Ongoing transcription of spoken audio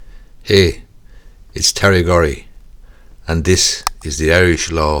Hey, it's Terry Gorry, and this is the Irish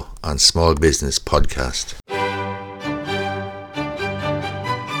Law and Small Business Podcast.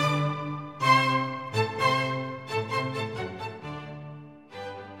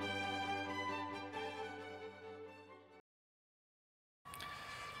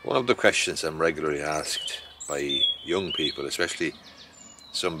 One of the questions I'm regularly asked by young people, especially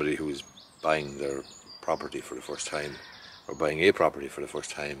somebody who's buying their property for the first time or buying a property for the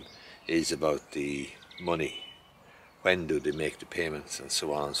first time, is about the money. When do they make the payments, and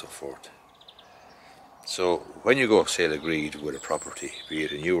so on and so forth. So when you go sale agreed with a property, be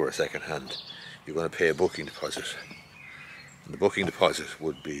it a new or a second hand, you're going to pay a booking deposit. And the booking deposit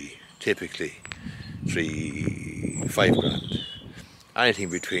would be typically 5 grand. Anything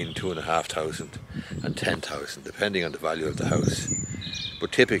between 2,500 and 10,000, depending on the value of the house.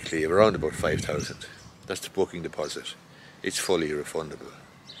 But typically around about 5,000. That's the booking deposit. It's fully refundable.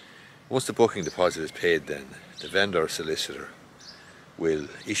 Once the booking deposit is paid, then the vendor solicitor will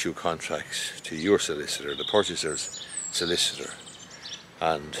issue contracts to your solicitor, the purchaser's solicitor,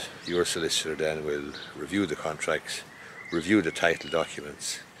 and your solicitor then will review the contracts, review the title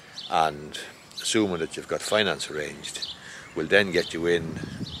documents, and assuming that you've got finance arranged, will then get you in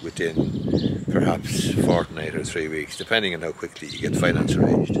within perhaps a fortnight or 3 weeks, depending on how quickly you get finance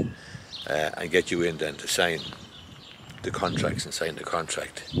arranged, and get you in then to sign the contracts and sign the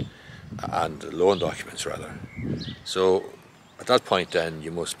contract and the loan documents rather. So at that point then you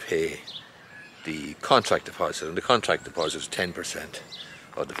must pay the contract deposit, and the contract deposit is 10%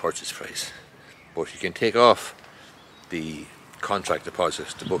 of the purchase price. But you can take off the contract deposit,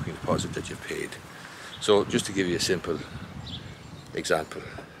 the booking deposit that you've paid. So just to give you a simple example,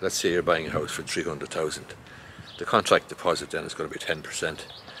 let's say you're buying a house for 300,000. The contract deposit then is going to be 10%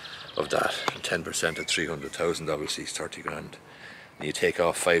 of that, and 10% of 300,000 obviously is 30 grand. And you take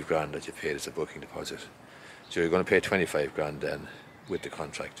off 5 grand that you paid as a booking deposit. So you're going to pay 25 grand then with the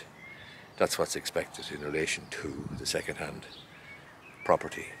contract. That's what's expected in relation to the second hand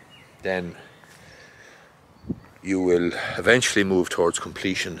property. Then you will eventually move towards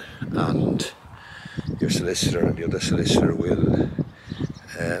completion, and your solicitor and the other solicitor will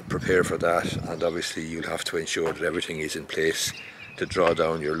prepare for that, and obviously you'll have to ensure that everything is in place to draw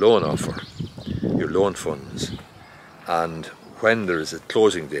down your loan offer, your loan funds. And when there is a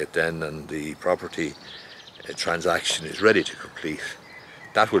closing date then and the property transaction is ready to complete,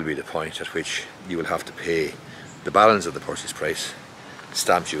 that will be the point at which you will have to pay the balance of the purchase price,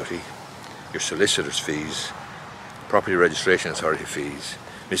 stamp duty, your solicitor's fees, property registration authority fees,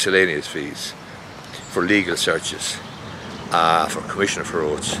 miscellaneous fees, for legal searches, for commissioner for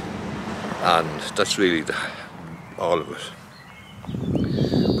oaths, and that's really all of it.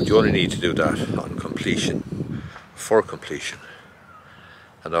 But you only need to do that on completion, for completion,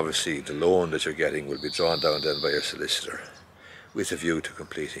 and obviously the loan that you're getting will be drawn down then by your solicitor with a view to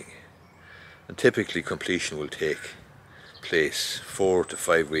completing. And typically completion will take place 4 to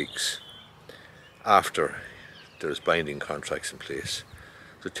 5 weeks after there's binding contracts in place.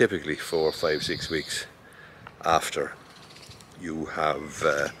 So typically 4, 5, 6 weeks after you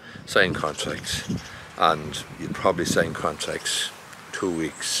have signed contracts, and you'll probably sign contracts 2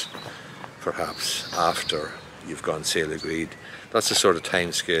 weeks perhaps after you've gone sale agreed. That's the sort of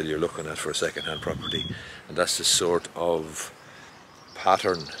time scale you're looking at for a second-hand property, and that's the sort of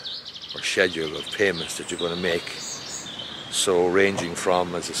pattern or schedule of payments that you're going to make. So ranging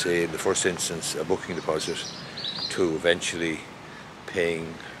from, as I say, in the first instance, a booking deposit, to eventually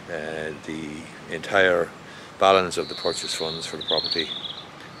paying the entire balance of the purchase funds for the property,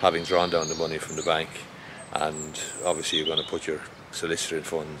 having drawn down the money from the bank, and obviously you're going to put your solicitor in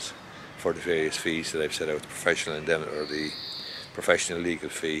funds for the various fees that I've set out, the professional indemnity or the professional legal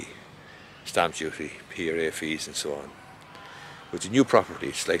fee, stamp duty, PRA fees and so on. With the new property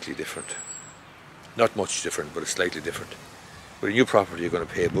it's slightly different. Not much different, but it's slightly different. With a new property you're going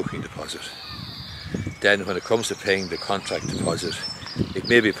to pay a booking deposit. Then when it comes to paying the contract deposit, it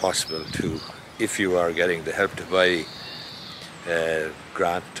may be possible to, if you are getting the Help to Buy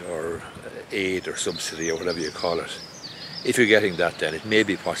grant or aid or subsidy or whatever you call it, if you're getting that, then it may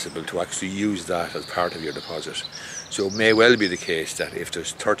be possible to actually use that as part of your deposit. So it may well be the case that if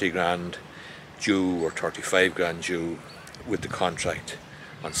there's 30 grand due or 35 grand due with the contract,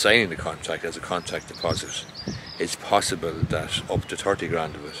 on signing the contract as a contract deposit, it's possible that up to 30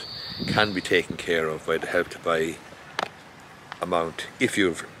 grand of it can be taken care of by the Help to Buy amount if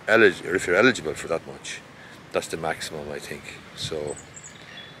you're eligible for that much. That's the maximum, I think. So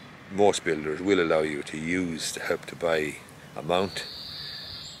most builders will allow you to use the Help to Buy amount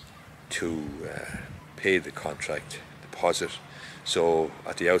to pay the contract deposit So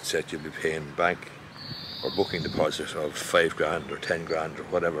at the outset you'll be paying bank or booking deposit of 5 grand or 10 grand or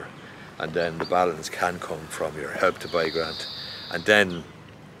whatever, and then the balance can come from your Help to Buy grant, and then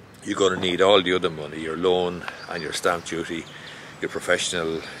you're going to need all the other money, your loan and your stamp duty, your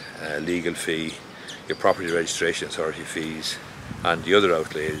professional legal fee, your property registration authority fees, and the other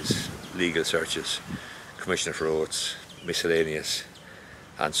outlays, legal searches, Commissioner for Oaths, miscellaneous,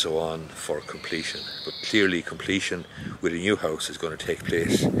 and so on for completion. But clearly completion with a new house is going to take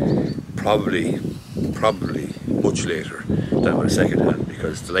place probably much later than with a second hand,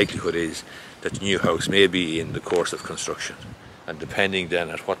 because the likelihood is that the new house may be in the course of construction, and depending then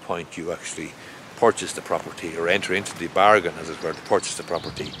at what point you actually purchase the property or enter into the bargain, as it were, to purchase the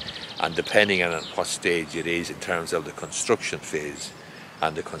property, and depending on what stage it is in terms of the construction phase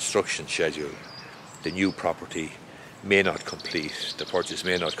and the construction schedule, the new property may not complete, the purchase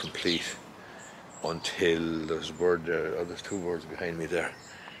may not complete until, there's a word there, oh, there's 2 words behind me there,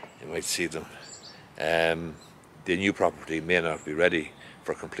 you might see them. The new property may not be ready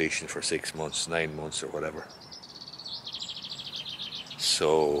for completion for 6 months, 9 months or whatever.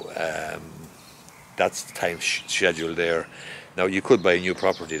 So that's the time schedule there. Now you could buy a new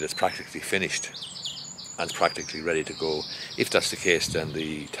property that's practically finished and practically ready to go. If that's the case, then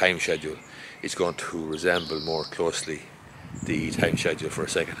the time schedule is going to resemble more closely the time schedule for a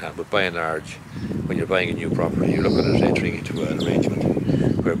second hand. But by and large, when you're buying a new property, you're looking at entering into an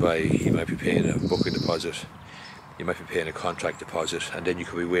arrangement whereby you might be paying a booking deposit, you might be paying a contract deposit, and then you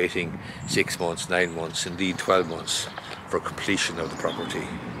could be waiting 6 months, 9 months, indeed 12 months for completion of the property,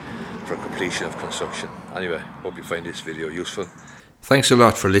 for completion of construction. Anyway, hope you find this video useful. Thanks a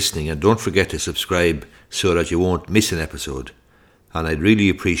lot for listening, and don't forget to subscribe so that you won't miss an episode. And I'd really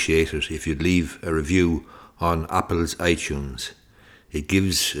appreciate it if you'd leave a review on Apple's iTunes. It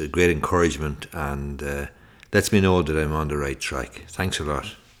gives great encouragement and lets me know that I'm on the right track. Thanks a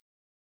lot.